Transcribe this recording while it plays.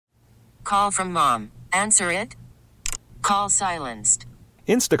Call from mom. Answer it. Call silenced.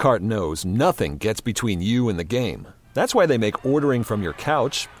 Instacart knows nothing gets between you and the game. That's why they make ordering from your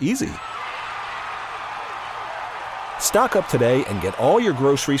couch easy. Stock up today and get all your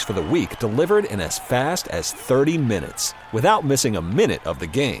groceries for the week delivered in as fast as 30 minutes without missing a minute of the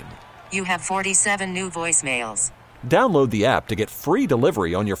game. You have 47 new voicemails. Download the app to get free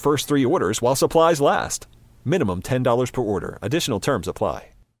delivery on your first 3 orders while supplies last. Minimum $10 per order. Additional terms apply.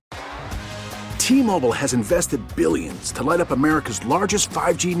 T-Mobile has invested billions to light up America's largest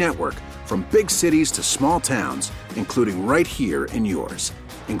 5G network, from big cities to small towns, including right here in yours.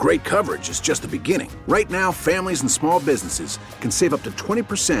 And great coverage is just the beginning. Right now, families and small businesses can save up to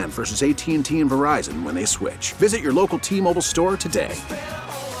 20% versus AT&T and Verizon when they switch. Visit your local T-Mobile store today.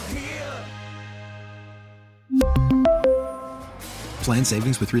 Plan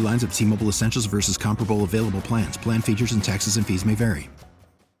savings with 3 lines of T-Mobile Essentials versus comparable available plans. Plan features and taxes and fees may vary.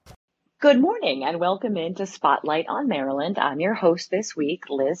 Good morning and welcome into Spotlight on Maryland. I'm your host this week,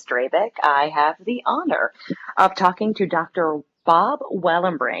 Liz Drabeck. I have the honor of talking to Dr. Bob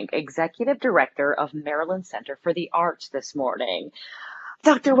Wellenbrink, Executive Director of Maryland Center for the Arts this morning.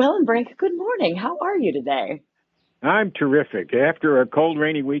 Dr. Wellenbrink, good morning. How are you today? I'm terrific. After a cold,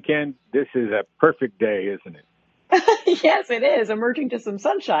 rainy weekend, this is a perfect day, isn't it? Yes, it is. Emerging to some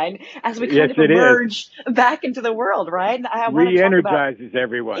sunshine as we kind of emerge back into the world, right? Re-energizes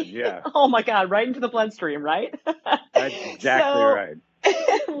everyone, yeah. Oh, my God, right into the bloodstream, right? That's exactly right.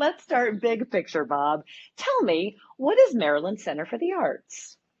 Let's start big picture, Bob. Tell me, what is Maryland Center for the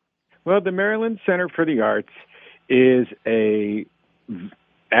Arts? Well, the Maryland Center for the Arts is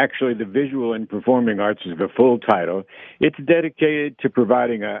actually the Visual and Performing Arts is the full title. It's dedicated to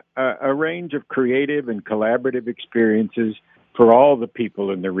providing a range of creative and collaborative experiences for all the people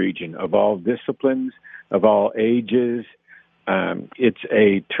in the region, of all disciplines, of all ages. It's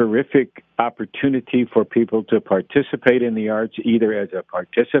a terrific opportunity for people to participate in the arts, either as a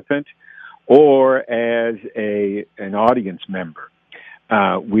participant or as an audience member.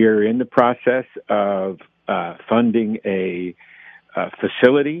 We're in the process of funding a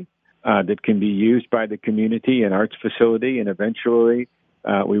facility that can be used by the community, an arts facility, and eventually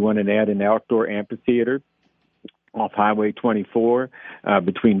we want to add an outdoor amphitheater off Highway 24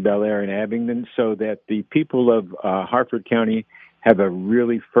 between Bel Air and Abingdon, so that the people of Harford County have a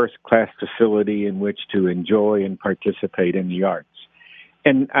really first-class facility in which to enjoy and participate in the arts.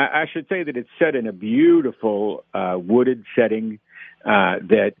 And I should say that it's set in a beautiful wooded setting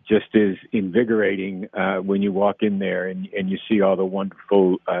that just is invigorating when you walk in there and you see all the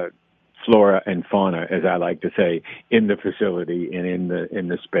wonderful flora and fauna, as I like to say, in the facility and in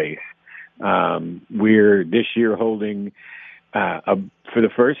the space. We're this year holding, for the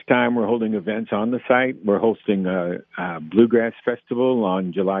first time, we're holding events on the site. We're hosting a Bluegrass Festival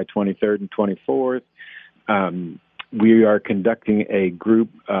on July 23rd and 24th. We are conducting a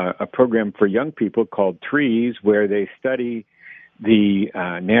program for young people called Trees, where they study the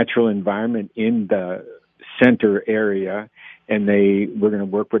natural environment in the center area, and we're going to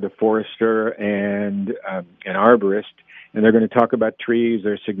work with a forester and an arborist, and they're going to talk about trees,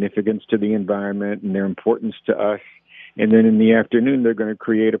 their significance to the environment, and their importance to us. And then in the afternoon, they're going to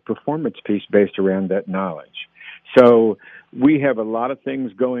create a performance piece based around that knowledge. So we have a lot of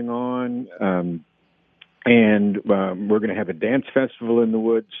things going on, and we're going to have a dance festival in the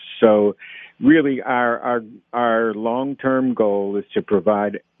woods. So really our long-term goal is to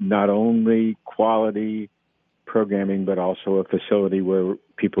provide not only quality programming, but also a facility where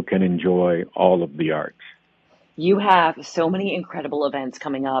people can enjoy all of the arts. You have so many incredible events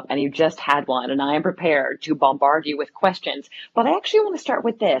coming up, and you just had one, and I am prepared to bombard you with questions. But I actually want to start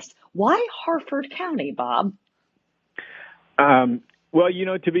with this. Why Harford County, Bob? Well,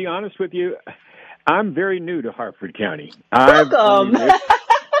 to be honest with you, I'm very new to Harford County. Welcome.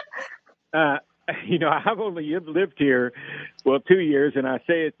 I've only lived here, 2 years, and I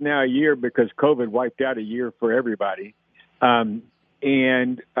say it's now a year because COVID wiped out a year for everybody.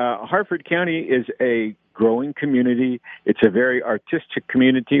 And Harford County is a growing community. It's a very artistic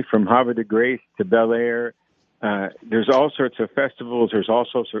community, from Havre de Grace to Bel Air. There's all sorts of festivals. There's all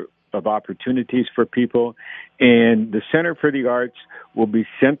sorts of opportunities for people. And the Center for the Arts will be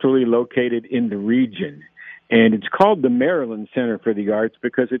centrally located in the region. And it's called the Maryland Center for the Arts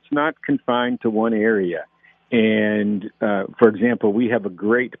because it's not confined to one area. And, for example, we have a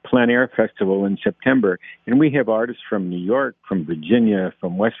great plein air festival in September, and we have artists from New York, from Virginia,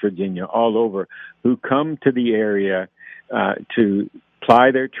 from West Virginia, all over, who come to the area to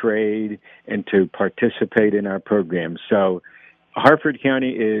ply their trade and to participate in our program. So Harford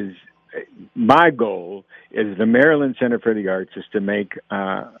County is, my goal is the Maryland Center for the Arts is to make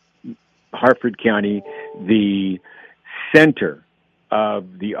Harford County the center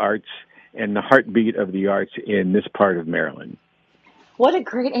of the arts and the heartbeat of the arts in this part of Maryland. What a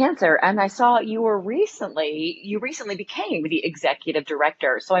great answer. And I saw you recently became the executive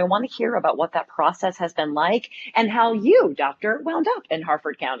director. So I want to hear about what that process has been like and how you, doctor, wound up in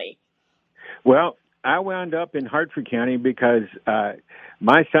Harford County. Well, I wound up in Hartford County because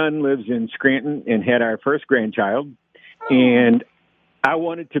my son lives in Scranton and had our first grandchild. And I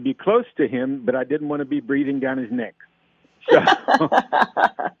wanted to be close to him, but I didn't want to be breathing down his neck. So,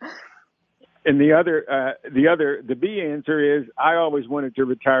 and the B answer is I always wanted to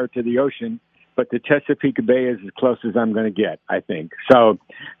retire to the ocean, but the Chesapeake Bay is as close as I'm going to get, I think. So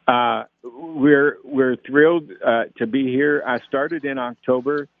we're thrilled to be here. I started in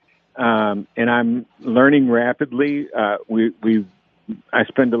October, and I'm learning rapidly. I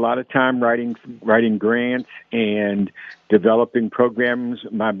spend a lot of time writing grants and developing programs.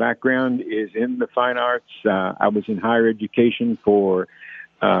 My background is in the fine arts. I was in higher education for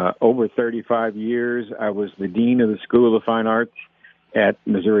over 35 years. I was the dean of the School of Fine Arts at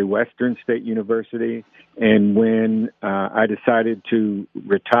Missouri Western State University. And when I decided to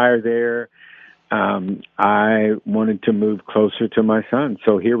retire there, I wanted to move closer to my son.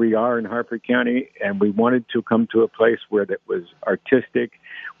 So here we are in Harford County, and we wanted to come to a place where that was artistic,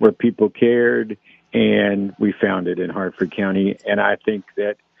 where people cared, and we found it in Harford County. And I think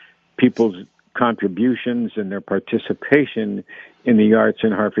that people's contributions and their participation in the arts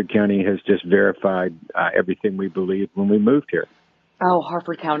in Harford County has just verified everything we believed when we moved here. Oh,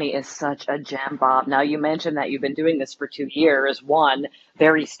 Harford County is such a gem, Bob. Now, you mentioned that you've been doing this for 2 years, one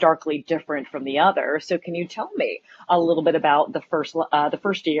very starkly different from the other. So can you tell me a little bit about the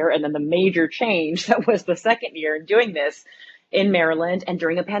first year and then the major change that was the second year in doing this in Maryland and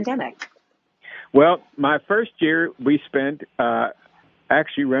during a pandemic? Well, my first year we spent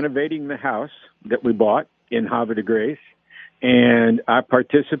actually renovating the house that we bought in Havre de Grace, and I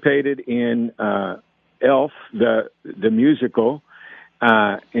participated in Elf, the musical,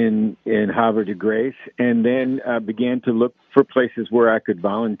 in Havre de Grace, and then began to look for places where I could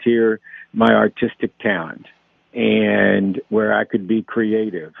volunteer my artistic talent and where I could be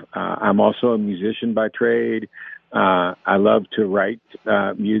creative. I'm also a musician by trade. I love to write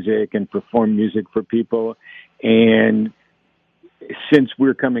music and perform music for people. And since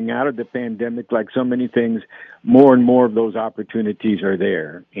we're coming out of the pandemic, like so many things, more and more of those opportunities are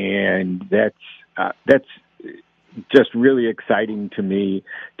there. And that's just really exciting to me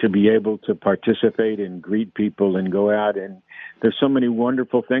to be able to participate and greet people and go out. And there's so many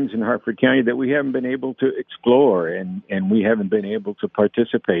wonderful things in Harford County that we haven't been able to explore and we haven't been able to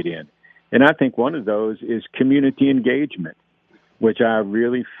participate in. And I think one of those is community engagement, which I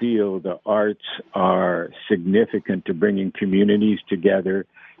really feel the arts are significant to bringing communities together,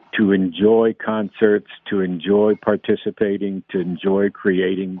 to enjoy concerts, to enjoy participating, to enjoy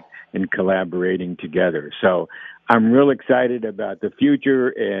creating and collaborating together. So I'm real excited about the future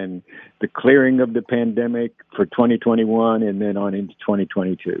and the clearing of the pandemic for 2021 and then on into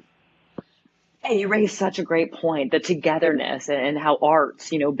 2022. Hey, you raised such a great point, the togetherness and how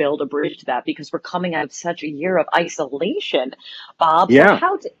arts, build a bridge to that because we're coming out of such a year of isolation, Bob. Yeah.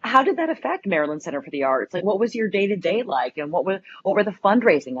 So how did that affect Maryland Center for the Arts? Like, what was your day-to-day like, and what were the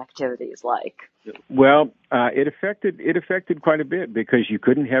fundraising activities like? Well, it affected quite a bit because you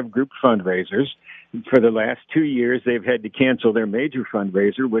couldn't have group fundraisers. For the last 2 years, they've had to cancel their major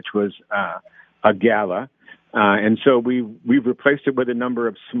fundraiser, which was a gala, and so we've replaced it with a number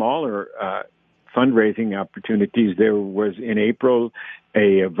of smaller fundraising opportunities. There was in April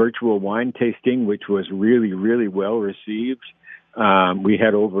a virtual wine tasting, which was really, really well received. We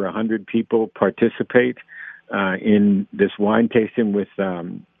had over 100 people participate in this wine tasting with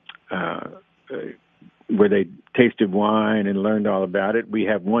where they tasted wine and learned all about it. We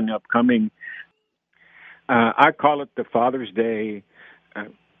have one upcoming. I call it the Father's Day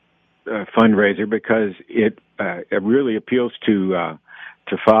fundraiser because it really appeals to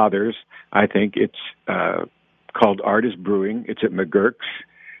fathers. I think it's called Artist Brewing. It's at McGurk's,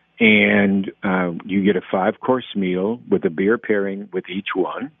 and you get a 5-course meal with a beer pairing with each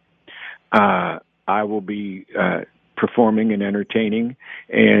one. I will be performing and entertaining,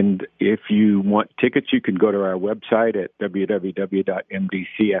 and if you want tickets, you can go to our website at www.mdcfa.org.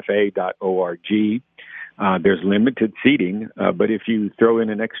 There's limited seating, but if you throw in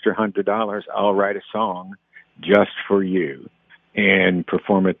an extra $100, I'll write a song just for you and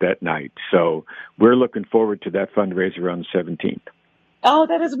perform it that night. So we're looking forward to that fundraiser on the 17th. Oh,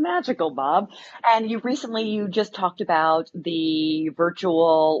 that is magical, Bob. And you just talked about the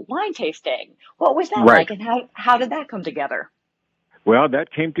virtual wine tasting. What was that Right. like, and how did that come together? Well,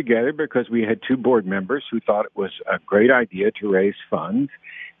 that came together because we had two board members who thought it was a great idea to raise funds,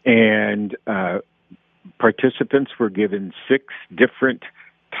 and participants were given 6 different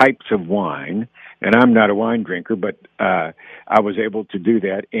types of wine. And I'm not a wine drinker, but I was able to do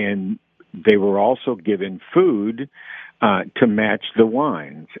that. And they were also given food to match the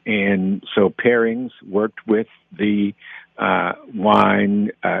wines. And so pairings worked with the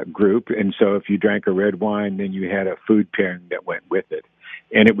wine group. And so if you drank a red wine, then you had a food pairing that went with it.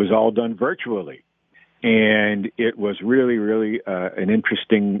 And it was all done virtually. And it was really, really an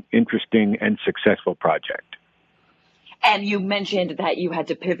interesting and successful project. And you mentioned that you had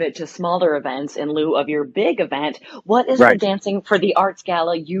to pivot to smaller events in lieu of your big event. What is Right. the Dancing for the Arts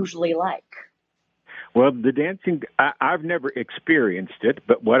Gala usually like? Well, the dancing, I've never experienced it,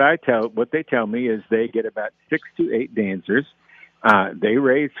 but what they tell me is they get about 6 to 8 dancers. They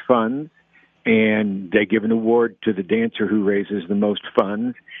raise funds, and they give an award to the dancer who raises the most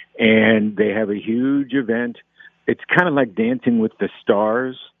funds, and they have a huge event. It's kind of like Dancing with the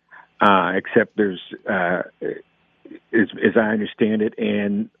Stars, except there's, as I understand it,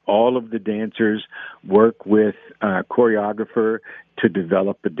 and all of the dancers work with a choreographer to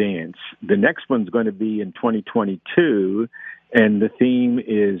develop a dance. The next one's going to be in 2022, and the theme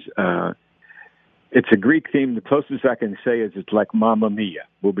is, it's a Greek theme. The closest I can say is it's like Mamma Mia.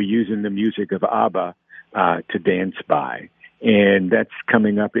 We'll be using the music of ABBA to dance by, and that's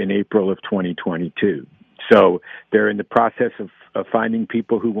coming up in April of 2022. So they're in the process of finding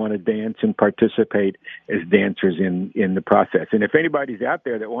people who want to dance and participate as dancers in the process. And if anybody's out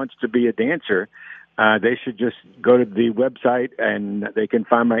there that wants to be a dancer, they should just go to the website and they can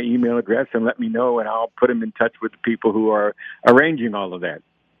find my email address and let me know, and I'll put them in touch with the people who are arranging all of that.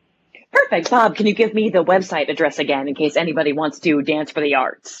 Perfect. Bob, can you give me the website address again in case anybody wants to dance for the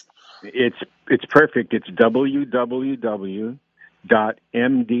arts? It's perfect. It's www.mdcfa.org.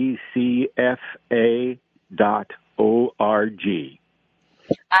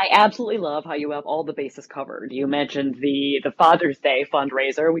 I absolutely love how you have all the bases covered. You mentioned the Father's Day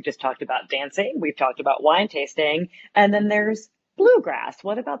fundraiser. We just talked about dancing. We've talked about wine tasting. And then there's bluegrass.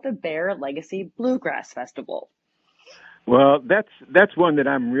 What about the Bear Legacy Bluegrass Festival? Well, that's one that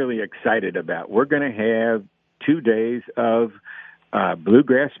I'm really excited about. We're going to have 2 days of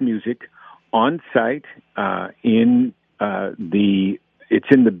bluegrass music on site it's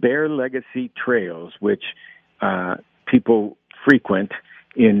in the Bear Legacy Trails, which people frequent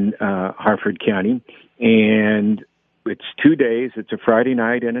in Harford County, and it's 2 days. It's a Friday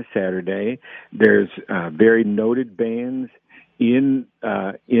night and a Saturday. There's very noted bands in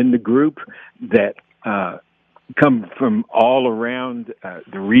the group that come from all around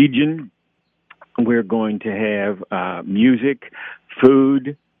the region. We're going to have music,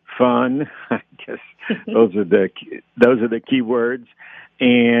 food, fun. I guess those are the key words.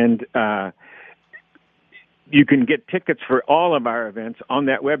 And you can get tickets for all of our events on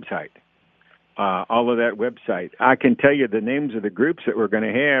that website. All of that website. I can tell you the names of the groups that we're going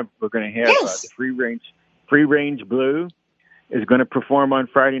to have. We're going to have Yes. the Free Range Blue is going to perform on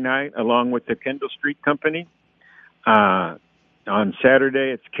Friday night along with the Kendall Street Company. On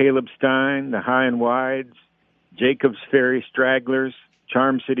Saturday, it's Caleb Stein, the High and Wides, Jacobs Ferry Stragglers,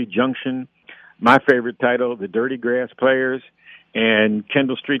 Charm City Junction, my favorite title, the Dirty Grass Players, and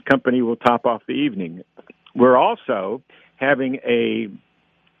Kendall Street Company will top off the evening. We're also having a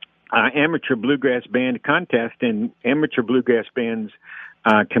amateur bluegrass band contest, and amateur bluegrass bands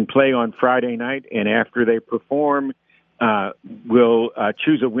can play on Friday night, and after they perform, we'll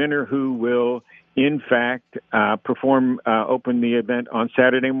choose a winner who will, in fact, open the event on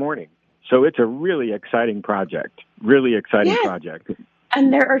Saturday morning. So it's a really exciting project, project.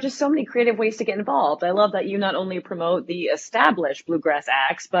 And there are just so many creative ways to get involved. I love that you not only promote the established bluegrass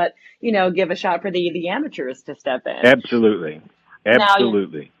acts, but, give a shot for the amateurs to step in. Absolutely. Now,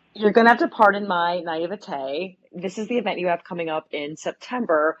 you're going to have to pardon my naivete. This is the event you have coming up in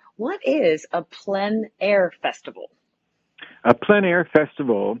September. What is a plein air festival? A plein air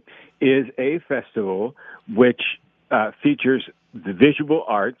festival is a festival which features the visual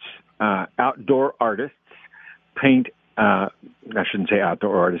arts, outdoor artists paint, I shouldn't say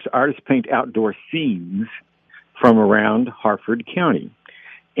outdoor artists paint outdoor scenes from around Harford County.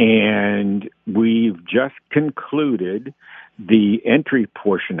 And we've just concluded the entry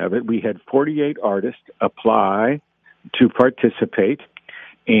portion of it. We had 48 artists apply to participate,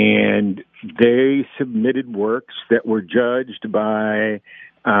 and they submitted works that were judged by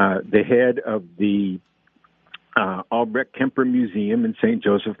the head of the Albrecht Kemper Museum in St.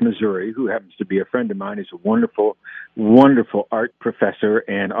 Joseph, Missouri, who happens to be a friend of mine. He's a wonderful, wonderful art professor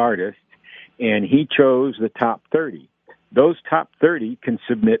and artist, and he chose the top 30. those top 30 can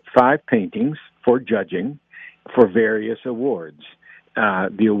submit 5 paintings for judging for various awards.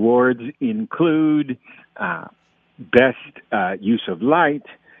 The awards include best use of light,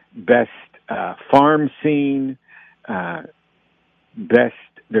 best farm scene,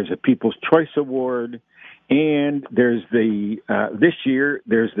 there's a People's Choice Award, and there's this year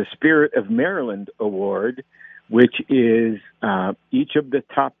there's the Spirit of Maryland Award, which is each of the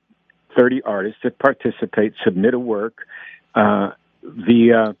top 30 artists that participate submit a work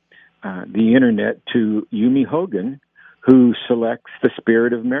via the internet to Yumi Hogan, who selects the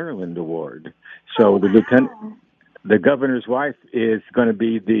Spirit of Maryland Award. So the governor's wife is going to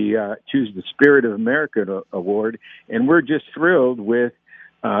be choose the Spirit of America Award, and we're just thrilled with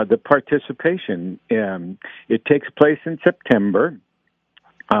the participation. It takes place in September.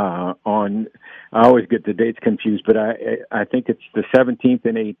 I always get the dates confused, but I think it's the 17th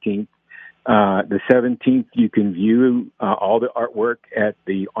and 18th. The 17th, you can view all the artwork at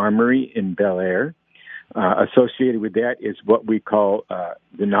the Armory in Bel Air. Associated with that is what we call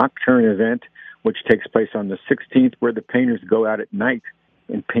the Nocturne event, which takes place on the 16th, where the painters go out at night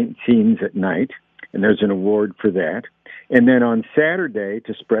and paint scenes at night, and there's an award for that. And then on Saturday,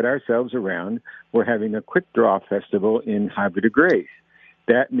 to spread ourselves around, we're having a quick draw festival in Havre de Grace.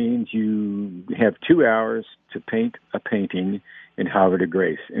 That means you have 2 hours to paint a painting in Havre de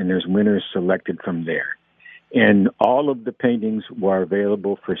Grace, and there's winners selected from there. And all of the paintings were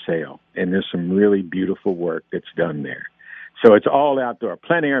available for sale, and there's some really beautiful work that's done there. So it's all outdoor.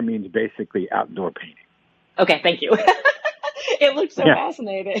 Plein air means basically outdoor painting. Okay, thank you. It looks so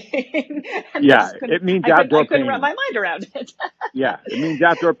fascinating. It means outdoor painting. I couldn't wrap my mind around it. Yeah, it means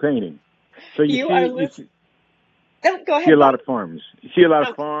outdoor painting. So you go ahead. See a lot of farms. You see a lot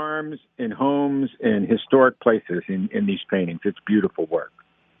of farms and homes and historic places in these paintings. It's beautiful work.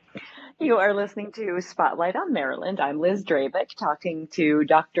 You are listening to Spotlight on Maryland. I'm Liz Drabick, talking to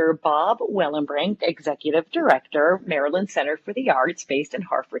Dr. Bob Wellenbrink, Executive Director, Maryland Center for the Arts, based in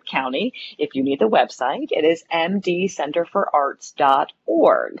Harford County. If you need the website, it is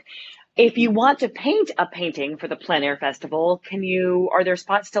mdcenterforarts.org. If you want to paint a painting for the Plein Air Festival, are there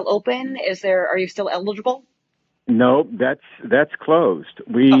spots still open? Are you still eligible? No, that's closed.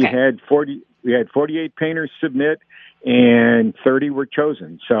 We had 48 painters submit, and 30 were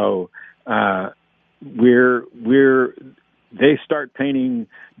chosen. So they start painting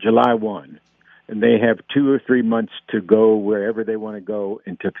July 1, and they have 2 or 3 months to go wherever they want to go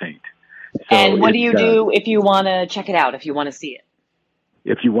and to paint. So and what do you do if you want to check it out, if you want to see it?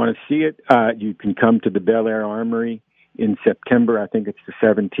 If you want to see it, you can come to the Bel Air Armory in September. I think it's the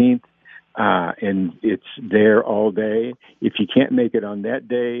 17th. And it's there all day. If you can't make it on that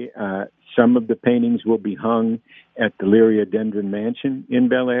day, some of the paintings will be hung at the Lyriodendron Mansion in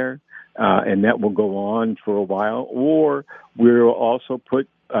Bel Air, and that will go on for a while. Or we'll also put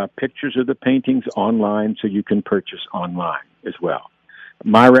pictures of the paintings online so you can purchase online as well.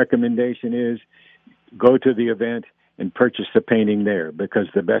 My recommendation is go to the event and purchase the painting there, because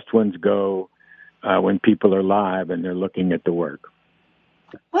the best ones go when people are live and they're looking at the work.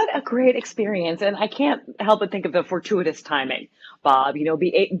 What a great experience. And I can't help but think of the fortuitous timing, Bob,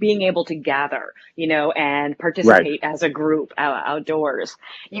 being able to gather, and participate as a group outdoors.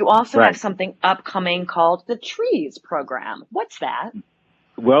 You also have something upcoming called the Trees Program. What's that?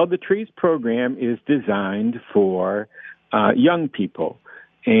 Well, the Trees Program is designed for young people.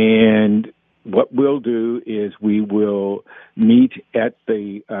 And what we'll do is we will meet at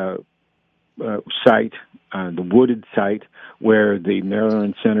the site, the wooded site where the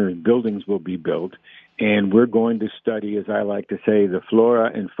Maryland Center buildings will be built, and we're going to study, as I like to say, the flora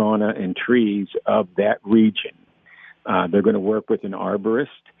and fauna and trees of that region. They're going to work with an arborist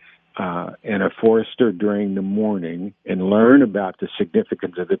and a forester during the morning and learn about the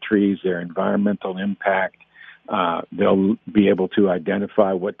significance of the trees, their environmental impact. They'll be able to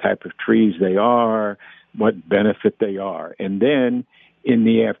identify what type of trees they are, what benefit they are, and then in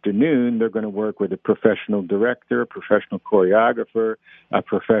the afternoon, they're going to work with a professional director, a professional choreographer, a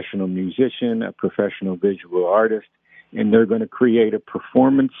professional musician, a professional visual artist, and they're going to create a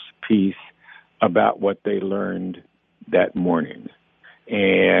performance piece about what they learned that morning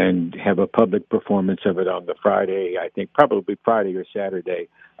and have a public performance of it on the Friday, I think probably Friday or Saturday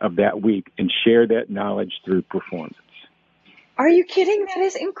of that week, and share that knowledge through performance. Are you kidding? That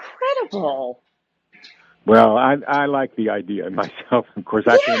is incredible. Well, I like the idea myself. Of course,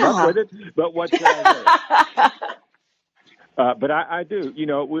 I came up with it, but what can I do? But I do.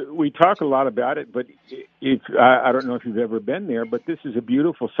 We talk a lot about it, but I don't know if you've ever been there, but this is a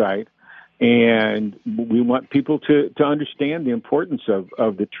beautiful site, and we want people to understand the importance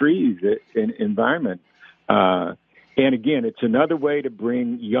of the trees and environment. And And again, it's another way to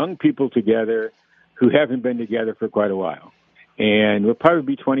bring young people together who haven't been together for quite a while. And we'll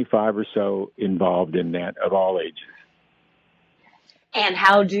probably be 25 or so involved in that of all ages. And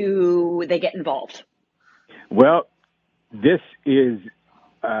how do they get involved? Well, this is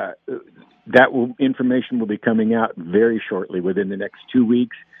information will be coming out very shortly, within the next 2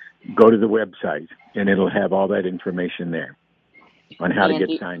 weeks. Go to the website, and it'll have all that information there on how to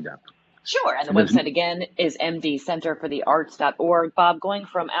get signed up. Sure, and the website again is mdcenterforthearts.org. Bob, going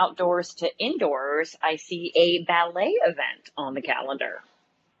from outdoors to indoors, I see a ballet event on the calendar.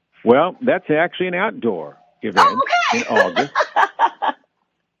 Well, that's actually an outdoor event in August.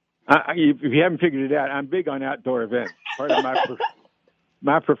 If you haven't figured it out, I'm big on outdoor events. Part of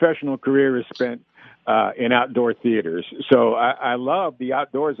my professional career is spent in outdoor theaters. So I love the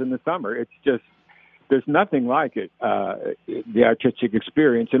outdoors in the summer. It's just, there's nothing like it, the artistic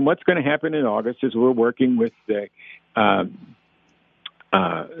experience. And what's going to happen in August is we're working with I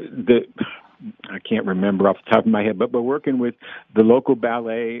can't remember off the top of my head, but we're working with the local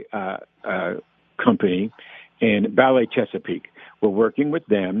ballet company and Ballet Chesapeake. We're working with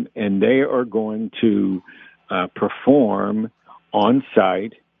them, and they are going to perform on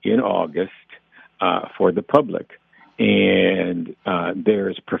site in August for the public. And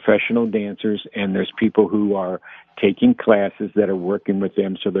there's professional dancers, and there's people who are taking classes that are working with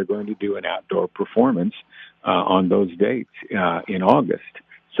them. So they're going to do an outdoor performance on those dates in August.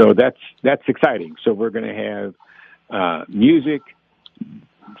 So that's exciting. So we're going to have music,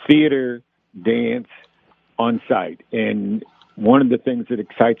 theater, dance on site. And one of the things that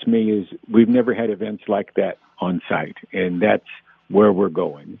excites me is we've never had events like that on site, and that's where we're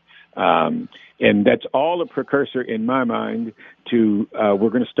going. And that's all a precursor in my mind to we're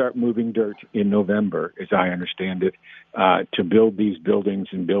going to start moving dirt in November, as I understand it, to build these buildings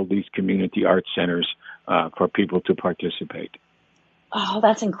and build these community arts centers for people to participate. Oh,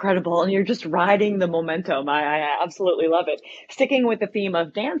 that's incredible. And you're just riding the momentum. I absolutely love it. Sticking with the theme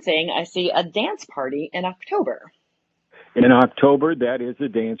of dancing, I see a dance party in October. In October, that is a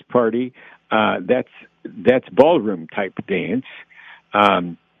dance party. That's ballroom type dance.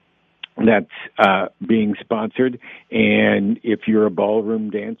 That's being sponsored. And if you're a ballroom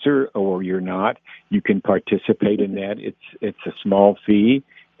dancer or you're not, you can participate in that. It's a small fee,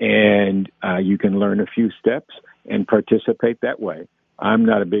 and you can learn a few steps and participate that way. I'm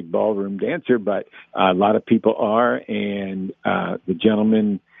not a big ballroom dancer, but a lot of people are, and the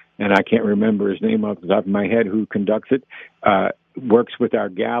gentleman, and I can't remember his name off the top of my head, who conducts it, works with our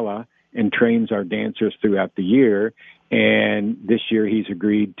gala and trains our dancers throughout the year. And this year he's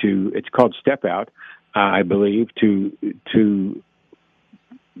agreed to, it's called Step Out, I believe, to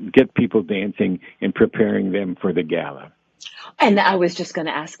get people dancing and preparing them for the gala. And I was just going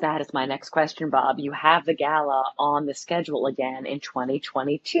to ask that as my next question, Bob. You have the gala on the schedule again in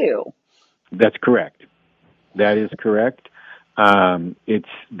 2022. That's correct. That is correct. It's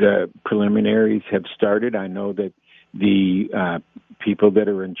the preliminaries have started. I know that the people that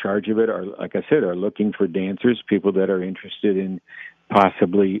are in charge of it are, like I said, are looking for dancers, people that are interested in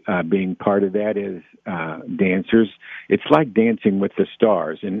possibly being part of that as dancers. It's like Dancing with the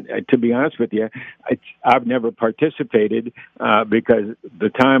Stars. And to be honest with you, I've never participated because the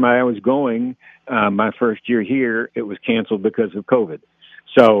time I was going, my first year here, it was canceled because of COVID.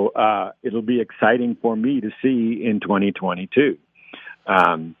 So it'll be exciting for me to see in 2022.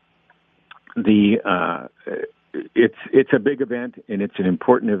 It's a big event, and it's an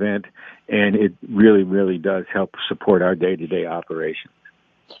important event, and it really, really does help support our day-to-day operations.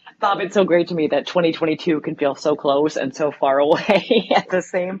 Bob, it's so great to me that 2022 can feel so close and so far away at the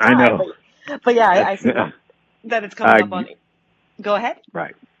same time. I know. But yeah, I see that it's coming up on. Go ahead.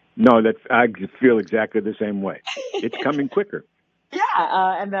 Right. No, I feel exactly the same way. It's coming quicker.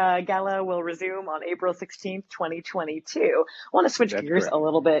 Yeah, and the gala will resume on April 16th, 2022. I want to switch gears a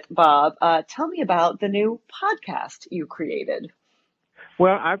little bit, Bob. Tell me about the new podcast you created.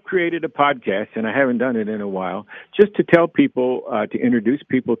 Well, I've created a podcast, and I haven't done it in a while, just to tell people, to introduce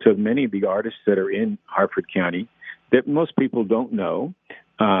people to many of the artists that are in Harford County that most people don't know.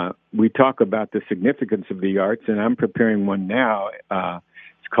 We talk about the significance of the arts, and I'm preparing one now.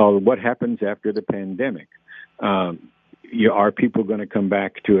 It's called What Happens After the Pandemic. Are people going to come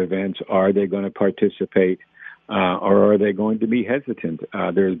back to events? Are they going to participate? Or are they going to be hesitant?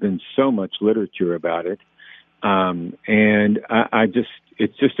 There's been so much literature about it. And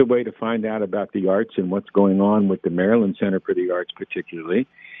it's just a way to find out about the arts and what's going on with the Maryland Center for the Arts particularly.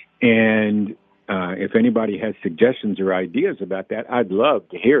 And if anybody has suggestions or ideas about that, I'd love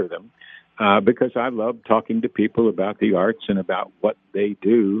to hear them because I love talking to people about the arts and about what they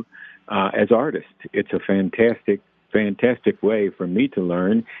do as artists. It's a fantastic fantastic way for me to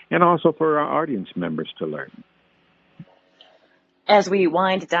learn and also for our audience members to learn. As we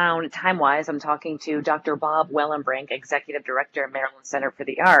wind down time-wise, I'm talking to Dr. Bob Wellenbrink, Executive Director, Maryland Center for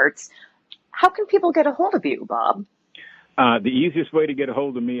the Arts. How can people get a hold of you, Bob? The easiest way to get a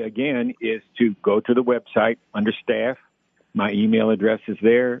hold of me, again, is to go to the website under staff. My email address is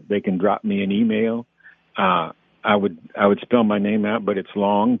there. They can drop me an email. I would spell my name out, but it's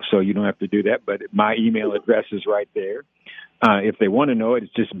long, so you don't have to do that. But my email address is right there. If they want to know it,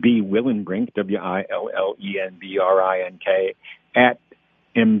 it's just Wellenbrink, WILLENBRINK, at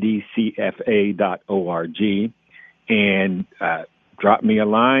mdcfa.org. And drop me a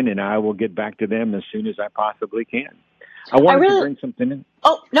line, and I will get back to them as soon as I possibly can. I wanted to bring something in.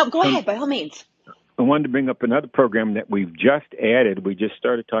 Oh, no, go ahead, by all means. I wanted to bring up another program that we've just added. We just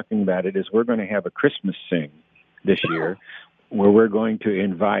started talking about it. Is we're going to have a Christmas Sing this year, where we're going to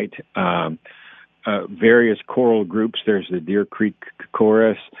invite various choral groups. There's the Deer Creek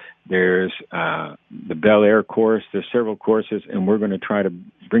Chorus. There's the Bel Air Chorus. There's several choruses, and we're going to try to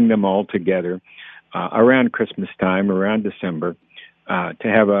bring them all together around Christmas time, around December, to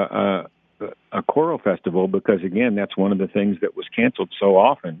have a choral festival, because, again, that's one of the things that was canceled so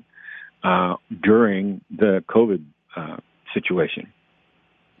often during the COVID situation.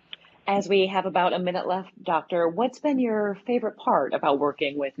 As we have about a minute left, Doctor, what's been your favorite part about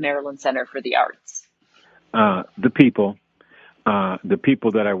working with Maryland Center for the Arts? The people. The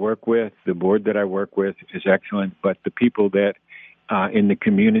people that I work with, the board that I work with is excellent, but the people that in the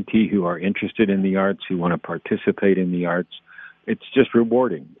community who are interested in the arts, who want to participate in the arts, it's just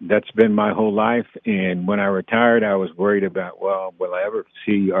rewarding. That's been my whole life. And when I retired, I was worried about, well, will I ever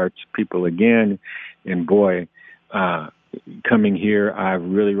see arts people again? And boy, coming here, I've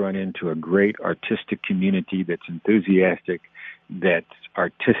really run into a great artistic community that's enthusiastic, that's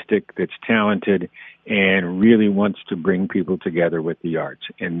artistic, that's talented, and really wants to bring people together with the arts.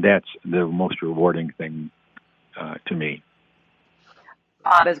 And that's the most rewarding thing to me.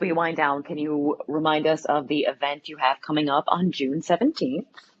 Bob, as we wind down, can you remind us of the event you have coming up on June 17th?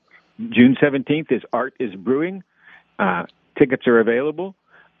 June 17th is Art is Brewing. Tickets are available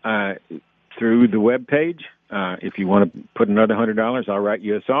through the webpage. If you want to put another $100, I'll write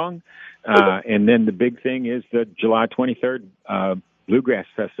you a song. And then the big thing is the July 23rd Bluegrass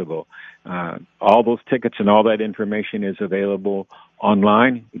Festival. All those tickets and all that information is available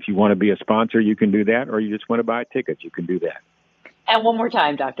online. If you want to be a sponsor, you can do that, or you just want to buy tickets, you can do that. And one more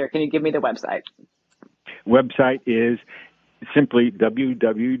time, Doctor, can you give me the website? Website is simply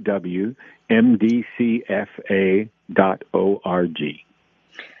www.mdcfa.org.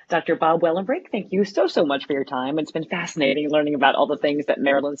 Dr. Bob Wellenbrink, thank you so much for your time. It's been fascinating learning about all the things that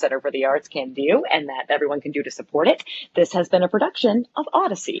Maryland Center for the Arts can do and that everyone can do to support it. This has been a production of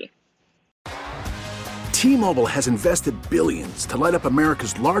Odyssey. T-Mobile has invested billions to light up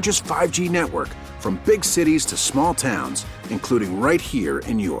America's largest 5G network, from big cities to small towns, including right here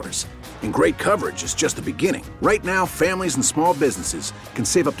in yours. And great coverage is just the beginning. Right now, families and small businesses can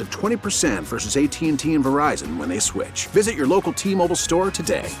save up to 20% versus AT&T and Verizon when they switch. Visit your local T-Mobile store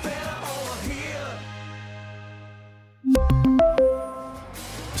today.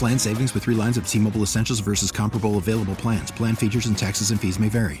 Plan savings with 3 lines of T-Mobile Essentials versus comparable available plans. Plan features and taxes and fees may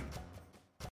vary.